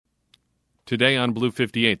Today on Blue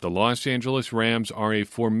 58, the Los Angeles Rams are a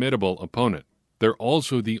formidable opponent. They're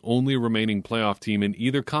also the only remaining playoff team in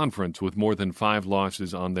either conference with more than 5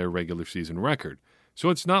 losses on their regular season record. So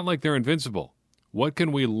it's not like they're invincible. What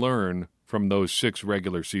can we learn from those 6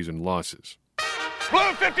 regular season losses?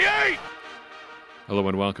 Blue 58! Hello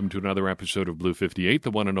and welcome to another episode of Blue 58,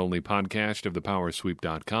 the one and only podcast of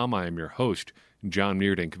thepowersweep.com. I am your host, John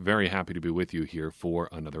Meerdink. Very happy to be with you here for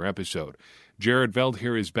another episode. Jared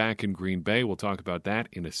Veldheer is back in Green Bay. We'll talk about that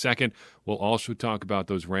in a second. We'll also talk about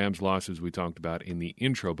those Rams losses we talked about in the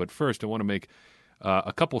intro. But first, I want to make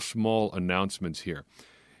a couple small announcements here.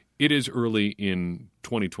 It is early in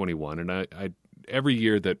 2021, and I every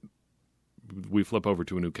year that we flip over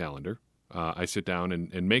to a new calendar, I sit down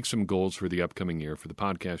and make some goals for the upcoming year for the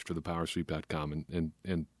podcast or thepowersweep.com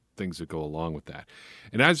and things that go along with that.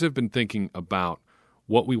 And as I've been thinking about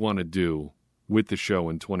what we want to do with the show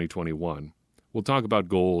in 2021, we'll talk about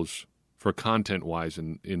goals for content-wise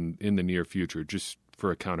in the near future, just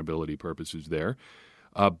for accountability purposes there.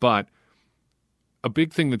 But a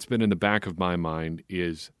big thing that's been in the back of my mind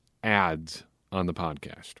is ads on the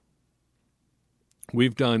podcast.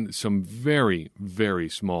 We've done some very, very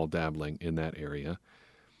small dabbling in that area.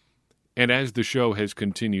 And as the show has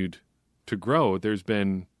continued to grow, there's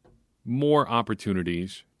been more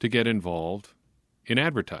opportunities to get involved in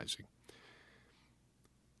advertising.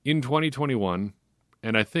 In 2021,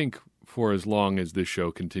 and I think for as long as this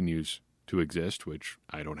show continues to exist, which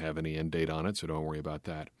I don't have any end date on it, so don't worry about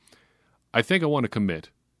that, I think I want to commit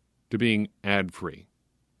to being ad-free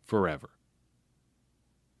forever.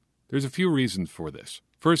 There's a few reasons for this.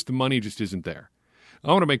 First, the money just isn't there. I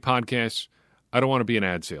want to make podcasts. I don't want to be an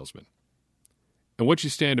ad salesman. And what you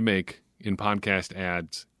stand to make in podcast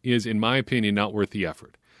ads is, in my opinion, not worth the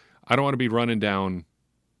effort. I don't want to be running down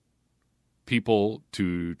people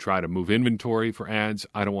to try to move inventory for ads.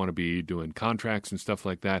 I don't want to be doing contracts and stuff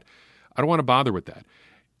like that. I don't want to bother with that.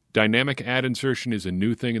 Dynamic ad insertion is a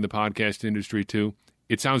new thing in the podcast industry, too.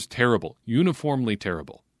 It sounds terrible, uniformly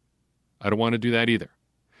terrible. I don't want to do that either.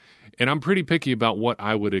 And I'm pretty picky about what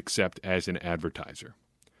I would accept as an advertiser.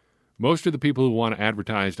 Most of the people who want to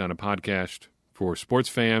advertise on a podcast for sports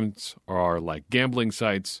fans are like gambling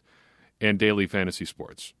sites and daily fantasy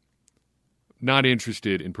sports. Not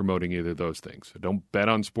interested in promoting either of those things. I don't bet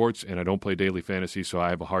on sports and I don't play daily fantasy, so I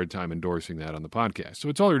have a hard time endorsing that on the podcast. So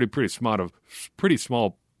it's already pretty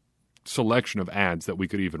small selection of ads that we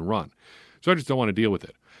could even run. So I just don't want to deal with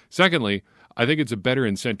it. Secondly, I think it's a better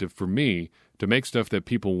incentive for me to make stuff that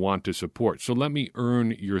people want to support. So let me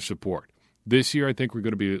earn your support. This year, I think we're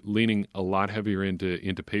going to be leaning a lot heavier into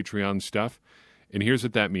Patreon stuff. And here's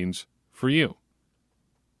what that means for you.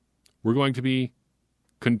 We're going to be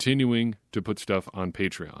continuing to put stuff on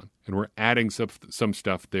Patreon, and we're adding some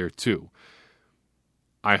stuff there too.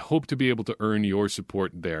 I hope to be able to earn your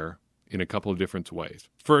support there in a couple of different ways.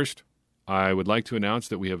 First, I would like to announce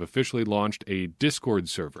that we have officially launched a Discord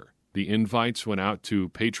server. The invites went out to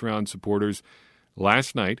Patreon supporters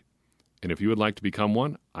last night, and if you would like to become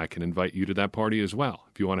one, I can invite you to that party as well.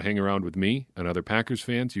 If you want to hang around with me and other Packers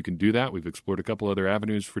fans, you can do that. We've explored a couple other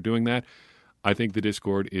avenues for doing that. I think the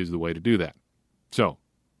Discord is the way to do that. So,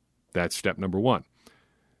 that's step number 1.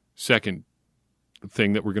 Second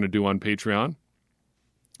thing that we're going to do on Patreon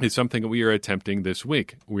is something that we are attempting this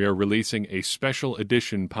week. We are releasing a special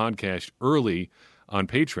edition podcast early on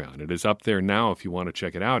Patreon. It is up there now if you want to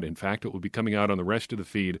check it out. In fact, it will be coming out on the rest of the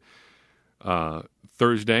feed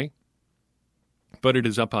Thursday, but it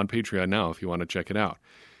is up on Patreon now if you want to check it out.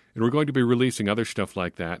 And we're going to be releasing other stuff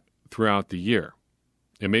like that throughout the year.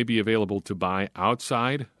 It may be available to buy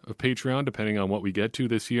outside of Patreon, depending on what we get to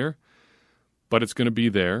this year, but it's going to be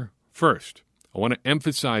there first. I want to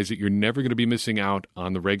emphasize that you're never going to be missing out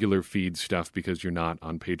on the regular feed stuff because you're not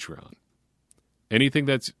on Patreon. Anything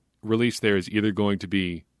that's released there is either going to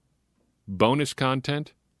be bonus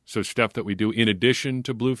content, so stuff that we do in addition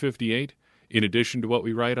to Blue 58, in addition to what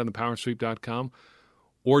we write on thepowersweep.com,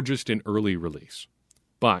 or just an early release.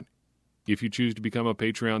 But if you choose to become a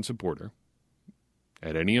Patreon supporter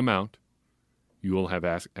at any amount, you will have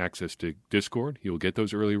access to Discord, you will get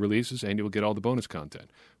those early releases, and you will get all the bonus content.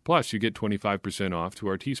 Plus, you get 25% off to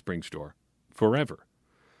our Teespring store forever.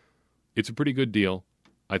 It's a pretty good deal.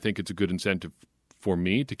 I think it's a good incentive for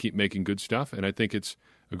me to keep making good stuff, and I think it's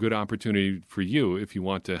a good opportunity for you if you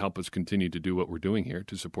want to help us continue to do what we're doing here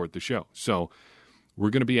to support the show. So we're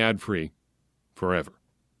going to be ad-free forever.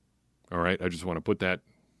 All right? I just want to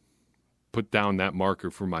put down that marker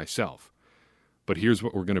for myself. But here's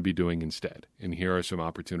what we're going to be doing instead, and here are some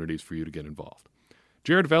opportunities for you to get involved.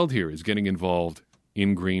 Jared Veldheer is getting involved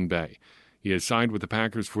in Green Bay. He has signed with the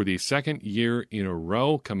Packers for the second year in a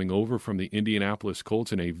row, coming over from the Indianapolis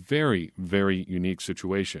Colts in a very, very unique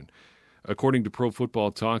situation. According to Pro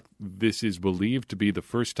Football Talk, this is believed to be the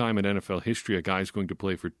first time in NFL history a guy is going to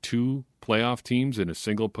play for two playoff teams in a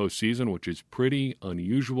single postseason, which is pretty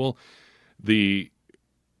unusual. The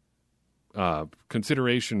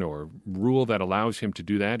consideration or rule that allows him to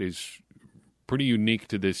do that is pretty unique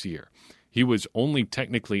to this year. He was only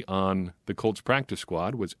technically on the Colts practice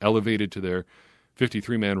squad, was elevated to their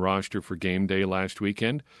 53-man roster for game day last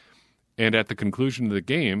weekend, and at the conclusion of the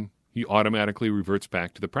game, he automatically reverts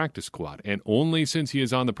back to the practice squad. And only since he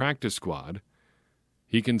is on the practice squad,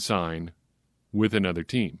 he can sign with another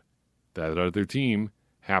team. That other team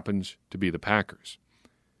happens to be the Packers.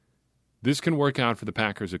 This can work out for the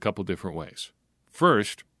Packers a couple different ways.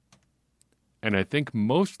 First, and I think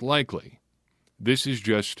most likely, this is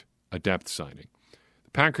just a depth signing.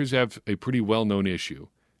 The Packers have a pretty well-known issue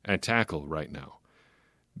at tackle right now.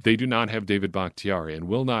 They do not have David Bakhtiari and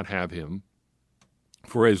will not have him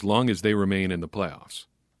for as long as they remain in the playoffs.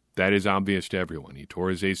 That is obvious to everyone. He tore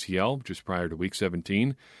his ACL just prior to Week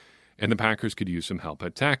 17, and the Packers could use some help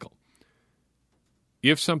at tackle.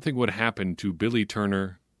 If something would happen to Billy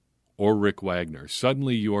Turner or Rick Wagner,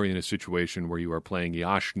 suddenly you are in a situation where you are playing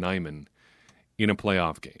Yosh Nijman in a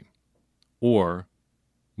playoff game. Or,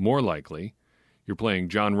 more likely, you're playing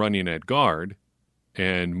John Runyon at guard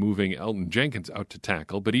and moving Elton Jenkins out to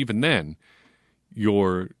tackle, but even then,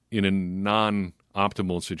 you're in a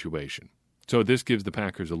non-optimal situation. So this gives the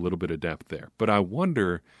Packers a little bit of depth there. But I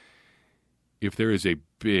wonder if there is a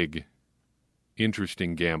big,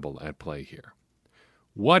 interesting gamble at play here.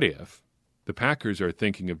 What if the Packers are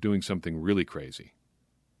thinking of doing something really crazy?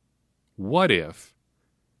 What if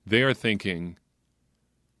they are thinking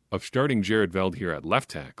of starting Jared Veldheer at left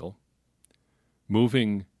tackle,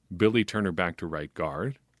 moving Billy Turner back to right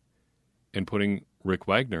guard, and putting Rick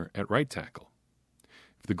Wagner at right tackle?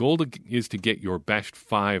 If the goal is to get your best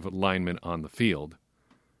 5 linemen on the field,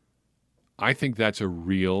 I think that's a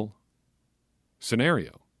real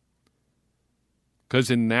scenario.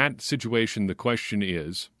 Because in that situation, the question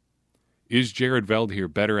is Jared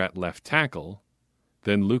Veldheer better at left tackle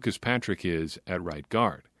than Lucas Patrick is at right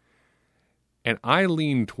guard? And I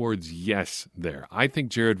lean towards yes there. I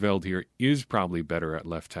think Jared Veldheer is probably better at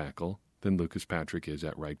left tackle than Lucas Patrick is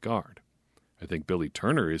at right guard. I think Billy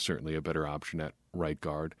Turner is certainly a better option at right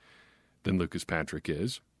guard than Lucas Patrick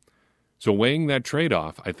is. So weighing that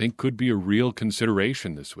trade-off, I think, could be a real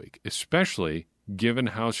consideration this week, especially given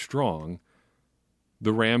how strong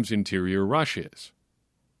the Rams' interior rush is.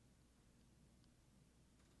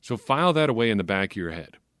 So file that away in the back of your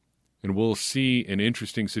head, and we'll see an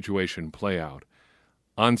interesting situation play out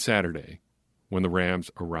on Saturday when the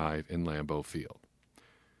Rams arrive in Lambeau Field.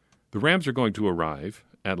 The Rams are going to arrive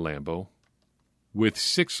at Lambeau with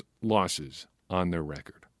 6 losses on their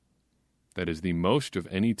record. That is the most of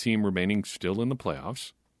any team remaining still in the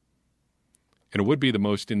playoffs, and it would be the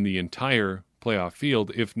most in the entire playoff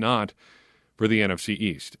field, if not for the NFC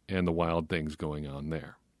East and the wild things going on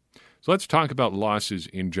there. So let's talk about losses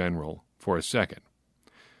in general for a second.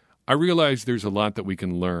 I realize there's a lot that we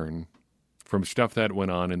can learn from stuff that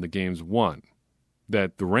went on in the games won,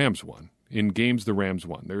 that the Rams won, in games the Rams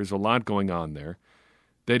won. There is a lot going on there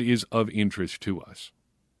that is of interest to us.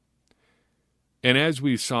 And as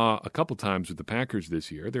we saw a couple times with the Packers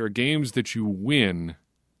this year, there are games that you win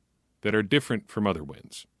that are different from other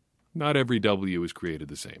wins. Not every W is created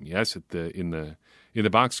the same. Yes, in the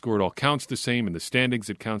box score it all counts the same, in the standings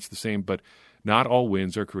it counts the same, but not all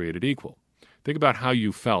wins are created equal. Think about how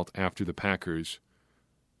you felt after the Packers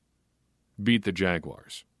beat the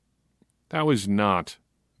Jaguars. That was not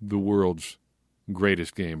the world's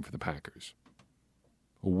greatest game for the Packers.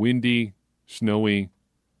 A windy, snowy,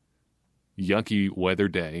 yucky weather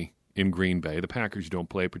day in Green Bay. The Packers don't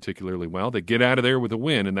play particularly well. They get out of there with a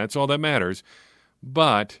win, and that's all that matters.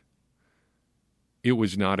 But it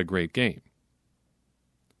was not a great game.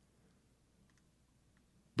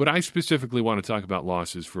 But I specifically want to talk about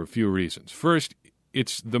losses for a few reasons. First,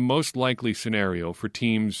 it's the most likely scenario for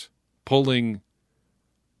teams pulling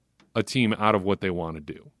a team out of what they want to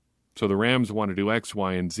do. So the Rams want to do X,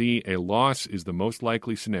 Y, and Z. A loss is the most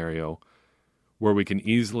likely scenario where we can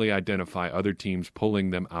easily identify other teams pulling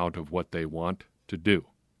them out of what they want to do.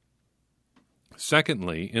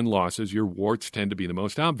 Secondly, in losses, your warts tend to be the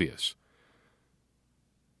most obvious.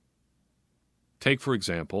 Take, for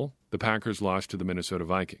example, the Packers lost to the Minnesota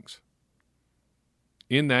Vikings.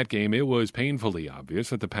 In that game, it was painfully obvious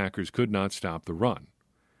that the Packers could not stop the run.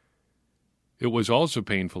 It was also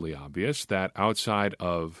painfully obvious that outside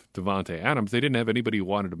of Davante Adams, they didn't have anybody who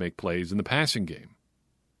wanted to make plays in the passing game.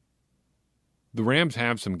 The Rams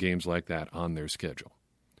have some games like that on their schedule.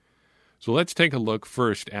 So let's take a look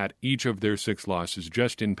first at each of their 6 losses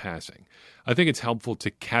just in passing. I think it's helpful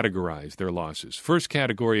to categorize their losses. First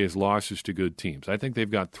category is losses to good teams. I think they've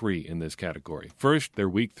got 3 in this category. First, their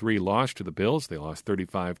Week 3 loss to the Bills. They lost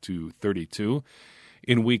 35-32.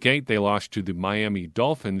 In Week 8, they lost to the Miami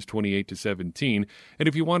Dolphins 28-17. And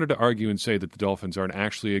if you wanted to argue and say that the Dolphins aren't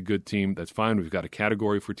actually a good team, that's fine. We've got a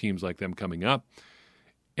category for teams like them coming up.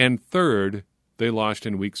 And third, they lost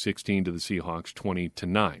in Week 16 to the Seahawks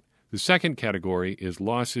 20-9. The second category is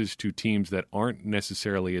losses to teams that aren't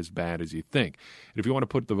necessarily as bad as you think. And if you want to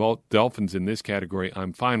put the Dolphins in this category,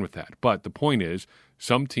 I'm fine with that. But the point is,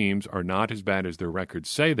 some teams are not as bad as their records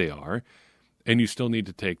say they are, and you still need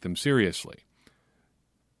to take them seriously.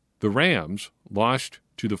 The Rams lost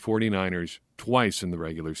to the 49ers twice in the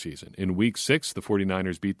regular season. In Week 6, the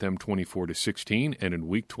 49ers beat them 24-16, and in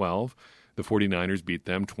Week 12, the 49ers beat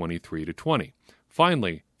them 23-20.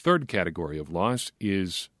 Finally, third category of loss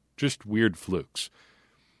is just weird flukes.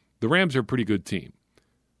 The Rams are a pretty good team.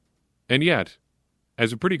 And yet,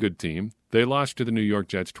 as a pretty good team, they lost to the New York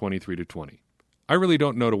Jets 23-20. I really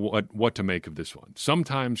don't know what to make of this one.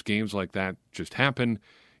 Sometimes games like that just happen.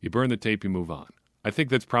 You burn the tape, you move on. I think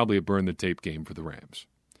that's probably a burn the tape game for the Rams.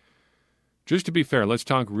 Just to be fair, let's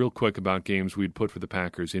talk real quick about games we'd put for the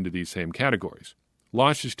Packers into these same categories.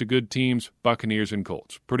 Losses to good teams, Buccaneers and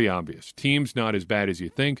Colts. Pretty obvious. Teams not as bad as you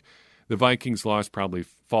think. The Vikings loss probably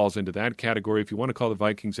falls into that category. If you want to call the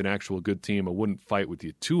Vikings an actual good team, I wouldn't fight with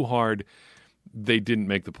you too hard. They didn't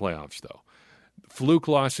make the playoffs, though. Fluke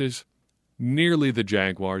losses, nearly the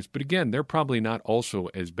Jaguars, but again, they're probably not also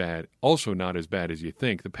not as bad as you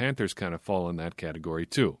think. The Panthers kind of fall in that category,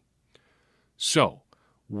 too. So,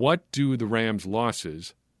 what do the Rams'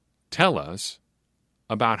 losses tell us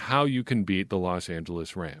about how you can beat the Los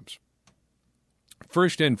Angeles Rams?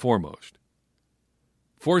 First and foremost,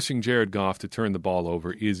 forcing Jared Goff to turn the ball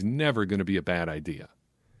over is never going to be a bad idea.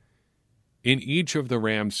 In each of the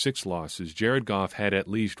Rams' 6 losses, Jared Goff had at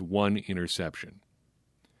least 1 interception.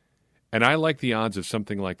 And I like the odds of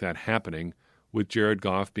something like that happening with Jared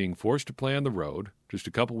Goff being forced to play on the road just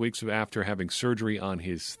a couple weeks after having surgery on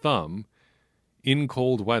his thumb in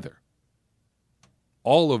cold weather.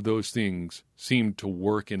 All of those things seem to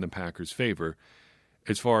work in the Packers' favor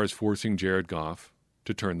as far as forcing Jared Goff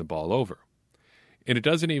to turn the ball over. And it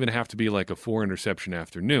doesn't even have to be like a 4-interception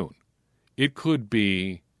afternoon. It could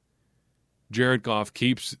be Jared Goff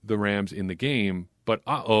keeps the Rams in the game, but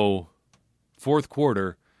fourth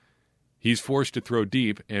quarter, he's forced to throw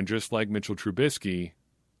deep, and just like Mitchell Trubisky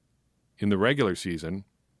in the regular season,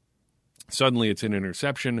 suddenly it's an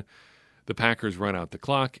interception, the Packers run out the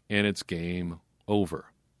clock, and it's game over.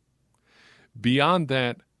 Beyond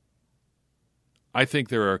that, I think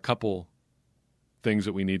there are a couple things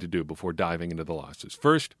that we need to do before diving into the losses.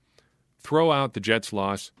 First, throw out the Jets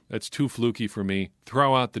loss. That's too fluky for me.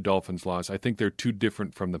 Throw out the Dolphins loss. I think they're too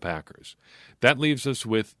different from the Packers. That leaves us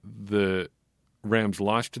with the Rams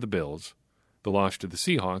loss to the Bills, the loss to the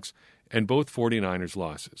Seahawks, and both 49ers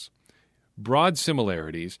losses. Broad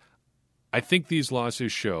similarities. I think these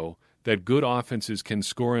losses show that good offenses can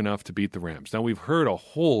score enough to beat the Rams. Now, we've heard a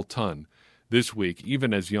whole ton this week,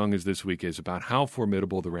 even as young as this week is, about how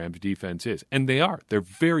formidable the Rams defense is. And they are. They're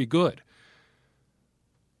very good.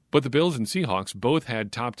 But the Bills and Seahawks both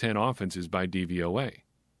had top 10 offenses by DVOA.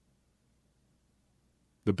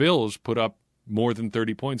 The Bills put up more than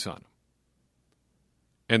 30 points on them.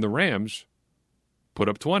 And the Rams put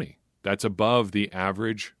up 20. That's above the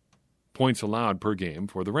average points allowed per game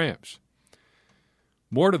for the Rams.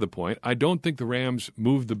 More to the point, I don't think the Rams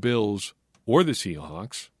moved the Bills or the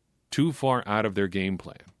Seahawks too far out of their game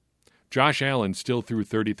plan. Josh Allen still threw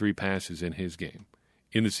 33 passes in his game.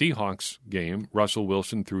 In the Seahawks game, Russell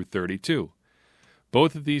Wilson threw 32.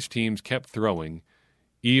 Both of these teams kept throwing,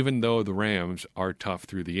 even though the Rams are tough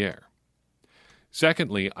through the air.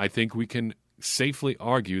 Secondly, I think we can safely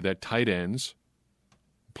argue that tight ends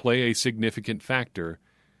play a significant factor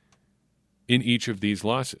in each of these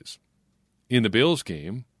losses. In the Bills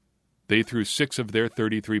game, they threw 6 of their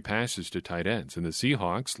 33 passes to tight ends. In the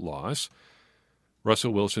Seahawks loss,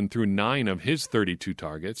 Russell Wilson threw 9 of his 32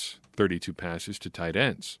 targets, 32 passes to tight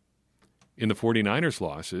ends. In the 49ers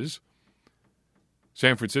losses,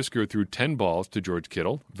 San Francisco threw 10 balls to George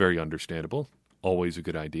Kittle, very understandable, always a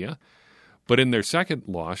good idea. But in their second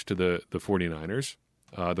loss to the 49ers,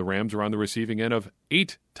 the Rams were on the receiving end of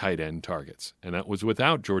 8 tight end targets, and that was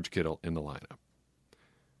without George Kittle in the lineup.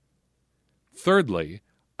 Thirdly,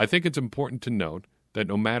 I think it's important to note that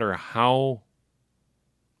no matter how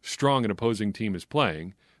strong an opposing team is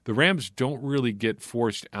playing, the Rams don't really get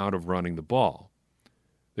forced out of running the ball.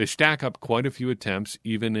 They stack up quite a few attempts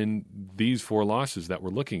even in these 4 losses that we're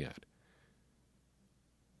looking at.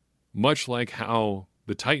 Much like how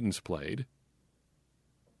the Titans played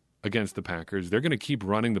against the Packers, they're going to keep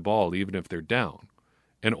running the ball even if they're down.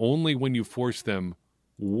 And only when you force them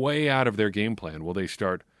way out of their game plan will they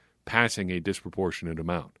start passing a disproportionate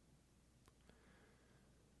amount.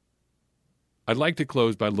 I'd like to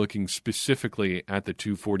close by looking specifically at the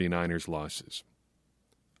 2 49ers losses.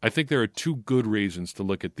 I think there are 2 good reasons to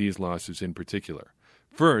look at these losses in particular.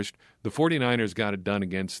 First, the 49ers got it done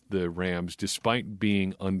against the Rams despite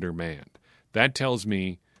being undermanned. That tells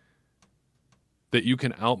me that you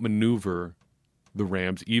can outmaneuver the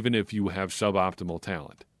Rams even if you have suboptimal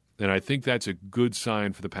talent. And I think that's a good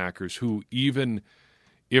sign for the Packers, who, even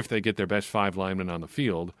if they get their best 5 linemen on the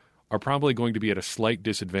field, are probably going to be at a slight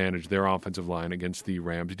disadvantage, their offensive line, against the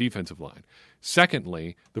Rams' defensive line.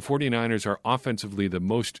 Secondly, the 49ers are offensively the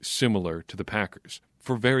most similar to the Packers,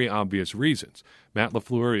 for very obvious reasons. Matt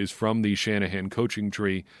LaFleur is from the Shanahan coaching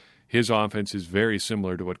tree. His offense is very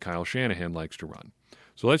similar to what Kyle Shanahan likes to run.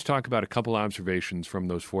 So let's talk about a couple observations from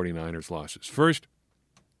those 49ers losses. First,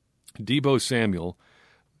 Deebo Samuel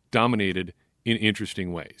dominated in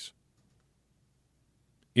interesting ways.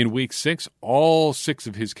 In Week 6, all 6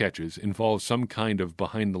 of his catches involved some kind of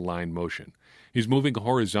behind-the-line motion. He's moving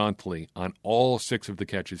horizontally on all 6 of the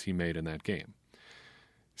catches he made in that game.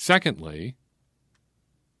 Secondly,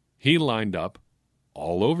 he lined up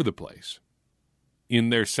all over the place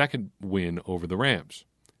in their second win over the Rams.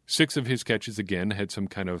 6 of his catches, again, had some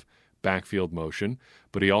kind of backfield motion,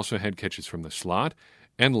 but he also had catches from the slot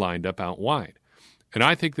and lined up out wide. And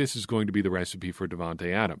I think this is going to be the recipe for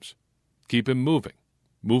Davante Adams. Keep him moving.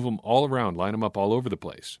 Move him all around, line him up all over the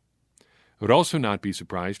place. I would also not be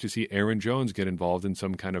surprised to see Aaron Jones get involved in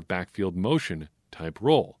some kind of backfield motion type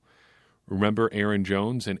role. Remember Aaron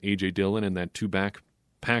Jones and A.J. Dillon in that 2-back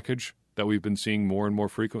package that we've been seeing more and more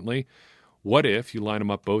frequently? What if you line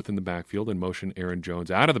them up both in the backfield and motion Aaron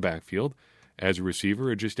Jones out of the backfield as a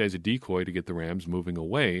receiver or just as a decoy to get the Rams moving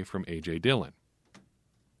away from A.J. Dillon?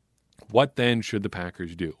 What then should the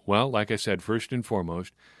Packers do? Well, like I said, first and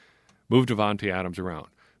foremost, move Davante Adams around.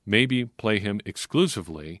 Maybe play him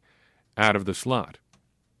exclusively out of the slot.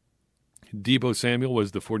 Deebo Samuel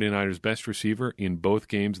was the 49ers' best receiver in both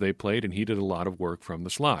games they played, and he did a lot of work from the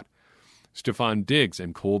slot. Stephon Diggs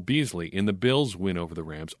and Cole Beasley in the Bills' win over the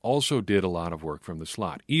Rams also did a lot of work from the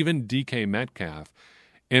slot. Even DK Metcalf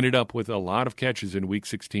ended up with a lot of catches in Week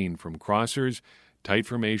 16 from crossers, tight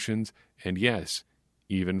formations, and yes,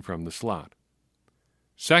 even from the slot.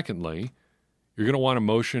 Secondly, you're going to want to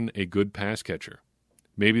motion a good pass catcher.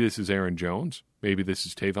 Maybe this is Aaron Jones. Maybe this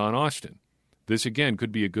is Tavon Austin. This, again,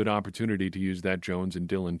 could be a good opportunity to use that Jones and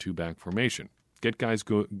Dillon 2-back formation. Get guys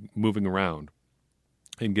moving around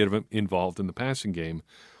and get them involved in the passing game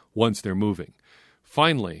once they're moving.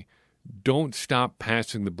 Finally, don't stop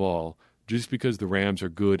passing the ball just because the Rams are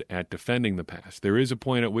good at defending the pass. There is a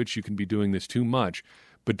point at which you can be doing this too much,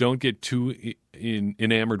 but don't get too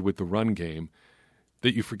enamored with the run game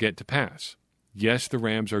that you forget to pass. Yes, the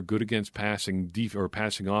Rams are good against passing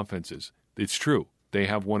offenses. It's true. They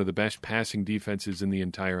have one of the best passing defenses in the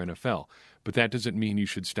entire NFL, but that doesn't mean you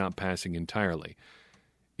should stop passing entirely.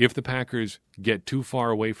 If the Packers get too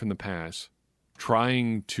far away from the pass,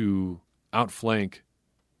 trying to outflank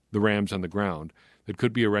the Rams on the ground, that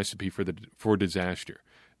could be a recipe for disaster.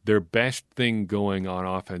 Their best thing going on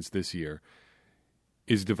offense this year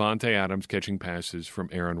is Davante Adams catching passes from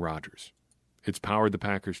Aaron Rodgers. It's powered the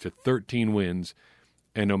Packers to 13 wins,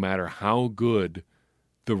 and no matter how good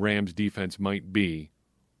the Rams' defense might be,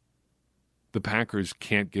 the Packers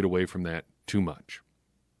can't get away from that too much.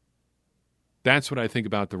 That's what I think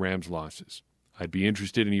about the Rams' losses. I'd be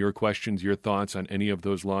interested in your questions, your thoughts on any of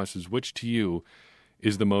those losses. Which to you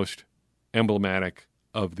is the most emblematic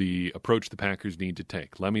of the approach the Packers need to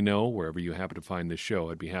take? Let me know wherever you happen to find this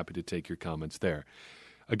show. I'd be happy to take your comments there.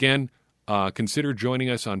 Again, consider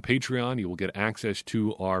joining us on Patreon. You will get access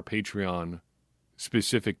to our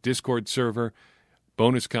Patreon-specific Discord server,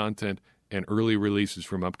 bonus content, and early releases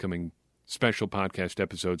from upcoming special podcast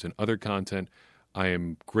episodes and other content. I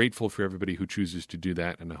am grateful for everybody who chooses to do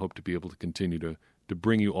that, and I hope to be able to continue to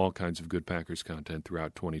bring you all kinds of good Packers content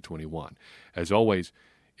throughout 2021. As always,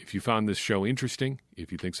 if you found this show interesting,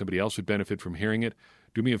 if you think somebody else would benefit from hearing it,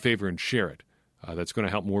 do me a favor and share it. That's going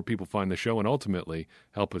to help more people find the show and ultimately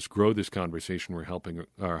help us grow this conversation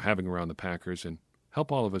we're having around the Packers and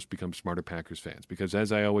help all of us become smarter Packers fans. Because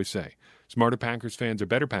as I always say, smarter Packers fans are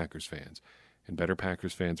better Packers fans, and better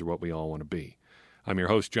Packers fans are what we all want to be. I'm your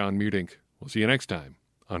host, John Meerdink. We'll see you next time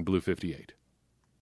on Blue 58.